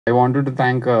I wanted to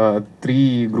thank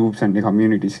three groups and the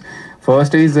communities.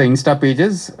 First is the Insta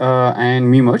pages and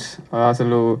memers.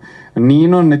 అసలు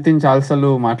నేను నితిన్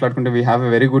చాలాసార్లు మాట్లాడుకుంటే we have a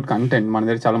very good content, మన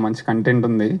దగ్గర చాలా మంచి కంటెంట్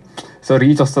ఉంది. సో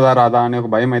రీచ్ వస్తుందా రాదా అనే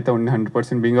ఒక భయం అయితే ఉంది.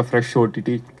 100% being a fresh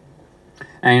OTT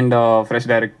and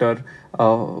fresh director,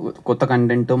 కొత్త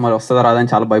కంటెంట్ మరి వస్తుందా రాదా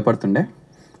అని చాలా భయపడుతుండే.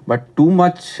 But too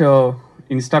much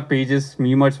Insta pages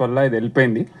memers వల్ల ఇది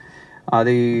వెళ్ళిపోయింది.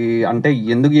 అది అంటే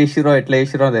ఎందుకు చేసిరో ఎట్లా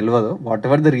చేసిరో అది తెలియదు. What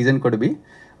ever the reason could be,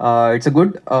 it's a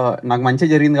good, నాకు మంచి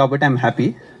జరిగింది కాబట్టి I'm happy.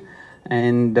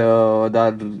 And the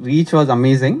reach was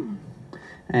amazing.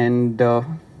 And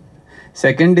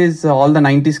second is all the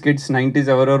 90s kids. 90s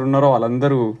ఎవరెవరు ఉన్నారో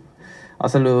వాళ్ళందరూ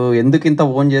అసలు ఎందుకు ఇంత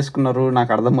ఓన్ చేసుకున్నారు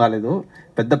నాకు అర్థం కాలేదు.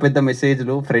 పెద్ద పెద్ద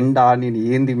మెసేజ్లు, ఫ్రెండా నేను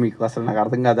ఏంది మీకు అసలు నాకు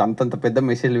అర్థం కాదు. అంతంత పెద్ద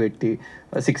మెసేజ్లు పెట్టి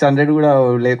 600 కూడా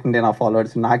లేకుండే నా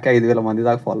ఫాలోవర్స్, నాకే 5,000 మంది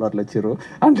దాకా ఫాలోవర్లు వచ్చారు.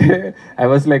 అంటే I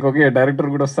was like okay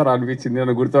director కూడా వస్తారు అనిపించింది.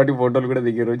 నన్ను గుర్తుపట్టి ఫోటోలు కూడా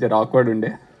దిగారు, జర ఆక్వర్డ్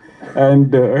ఉండే.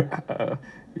 అండ్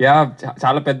యా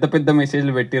చాలా పెద్ద పెద్ద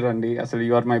మెసేజ్లు పెట్టిరండి. అసలు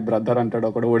యు ఆర్ మై బ్రదర్ అంటాడు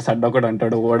ఒకడు, ఓడి సడ్ ఒకడు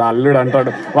అంటాడు, ఓడు అల్లుడు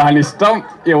అంటాడు, వాని ఇష్టం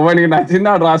ఎవరికి నచ్చింది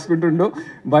ఆడు రాసుకుంటుండు.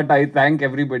 But I thank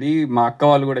everybody. మా అక్క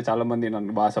వాళ్ళు కూడా చాలామంది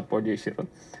నన్ను బాగా సపోర్ట్ చేశారు.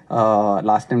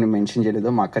 లాస్ట్ టైం నేను మెన్షన్ చేయలేదు,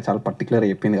 మా అక్క చాలా పర్టికులర్గా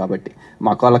చెప్పింది కాబట్టి మా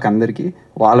అక్క వాళ్ళకి అందరికీ,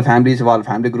 వాళ్ళ ఫ్యామిలీస్ వాళ్ళ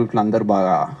ఫ్యామిలీ గ్రూప్లో అందరూ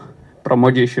బాగా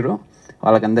ప్రమోట్ చేశారు.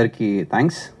 వాళ్ళకందరికీ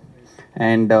thanks.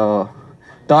 And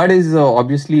third is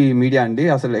obviously media అండి.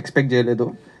 అసలు ఎక్స్పెక్ట్ చేయలేదు.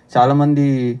 చాలామంది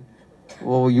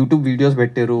యూట్యూబ్ వీడియోస్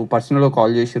పెట్టారు, పర్సనల్గా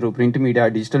కాల్ చేశారు. ప్రింట్ మీడియా,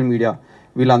 డిజిటల్ మీడియా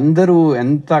వీళ్ళందరూ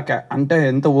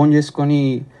ఎంత ఓన్ చేసుకొని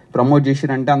ప్రమోట్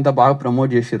చేశారంటే అంత బాగా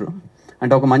ప్రమోట్ చేశారు.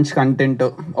 అంటే ఒక మంచి కంటెంట్,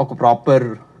 ఒక ప్రాపర్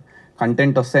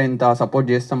కంటెంట్ వస్తే ఇంత సపోర్ట్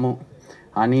చేస్తాము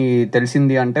అని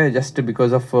తెలిసింది అంటే just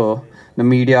because of the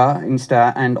media, Insta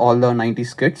and all the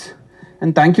 90s kids.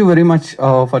 And thank you very much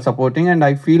for supporting. And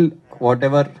I feel what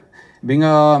ever being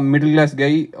a middle class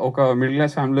గై, ఒక middle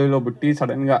class ఫ్యామిలీలో పుట్టి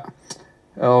సడన్గా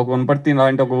ఒక వనపర్తి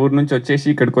లాంటి ఒక ఊరు నుంచి వచ్చేసి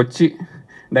ఇక్కడికి వచ్చి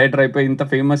డైరెక్టర్ అయిపోయి ఇంత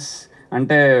ఫేమస్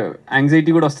అంటే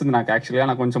యాంగ్జైటీ కూడా వస్తుంది నాకు. యాక్చువల్గా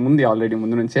నాకు కొంచెం ఉంది ఆల్రెడీ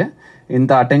ముందు నుంచే,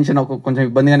 ఇంత అటెన్షన్ కొంచెం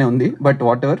ఇబ్బందిగానే ఉంది. But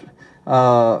what ever,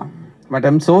 but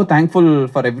I'm so thankful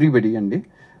for everybody అండి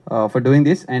for doing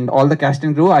this. And all the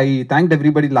casting crew, I thanked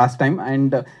everybody last time.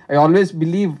 And I always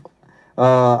believe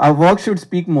our work should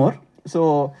speak more. So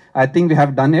I think we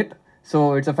have done it. So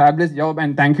it's a fabulous job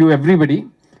and thank you everybody.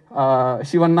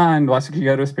 Shivanna and Vasuki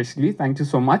garu especially, thank you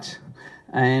so much.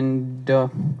 And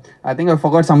I think I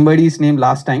forgot somebody's name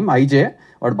last time, IJ.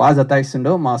 వాడు బాగా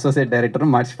జతాయిస్తుండో మా associate director,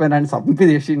 మర్చిపోయినా and సంపి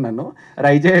చేసిండు నన్ను.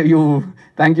 IJ you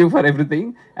thank you for everything.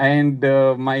 And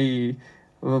my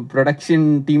production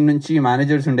team నుంచి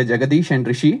managers ఉండే Jagadish and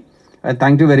Rishi,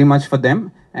 thank you very much for them.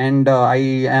 And I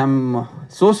am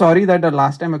so sorry that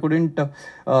last time I couldn't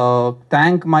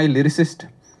thank my lyricist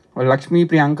Lakshmi,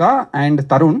 Priyanka and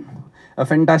Tarun, a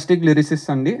fantastic lyricist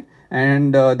అండి.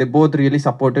 And they both really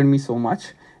supported me so much.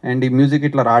 And ఈ music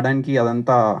ఇట్లా రావడానికి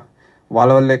అదంతా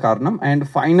వాళ్ళ వల్లే కారణం. And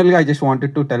ఫైనల్గా I just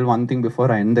wanted to tell one thing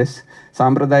before I end this.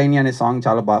 సాంప్రదాయని అనే సాంగ్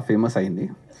చాలా బాగా ఫేమస్ అయింది.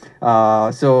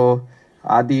 సో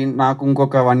అది నాకు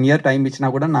ఇంకొక 1 year టైం ఇచ్చినా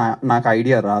కూడా నాకు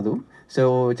ఐడియా రాదు. సో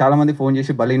చాలామంది ఫోన్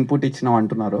చేసి భలే ఇన్పుట్ ఇచ్చినాం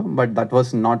అంటున్నారు. But that was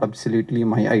not absolutely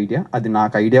my idea. అది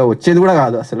నాకు ఐడియా వచ్చేది కూడా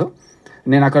కాదు అసలు.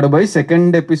 నేను అక్కడ పోయి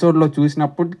సెకండ్ ఎపిసోడ్లో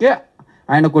చూసినప్పటికే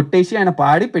ఆయన కొట్టేసి ఆయన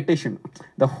పాడి పెట్టేసిండు.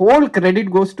 The whole credit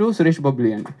goes to Suresh Babli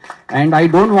అండి. And I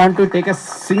don't want to take a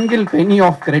single penny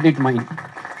of credit mine.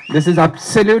 This is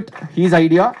absolute he's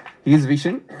idea, he's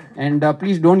vision. And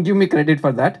please don't give me credit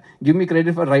for that. Give me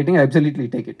credit for writing. I absolutely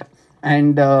take it.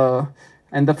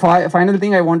 And the final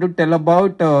thing I want to tell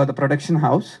about the production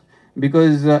house,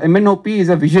 because MNOP is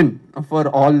a vision for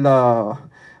all the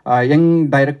young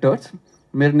directors.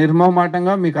 మీరు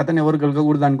నిర్మమాటంగా మీ కథను ఎవరు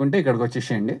గెలకకూడదు అనుకుంటే ఇక్కడికి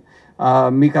వచ్చేసేయండి.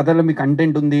 మీ కథలో మీ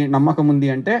content ఉంది, నమ్మకం ఉంది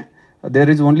అంటే there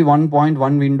is only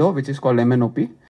 1.1 window which is called MNOP.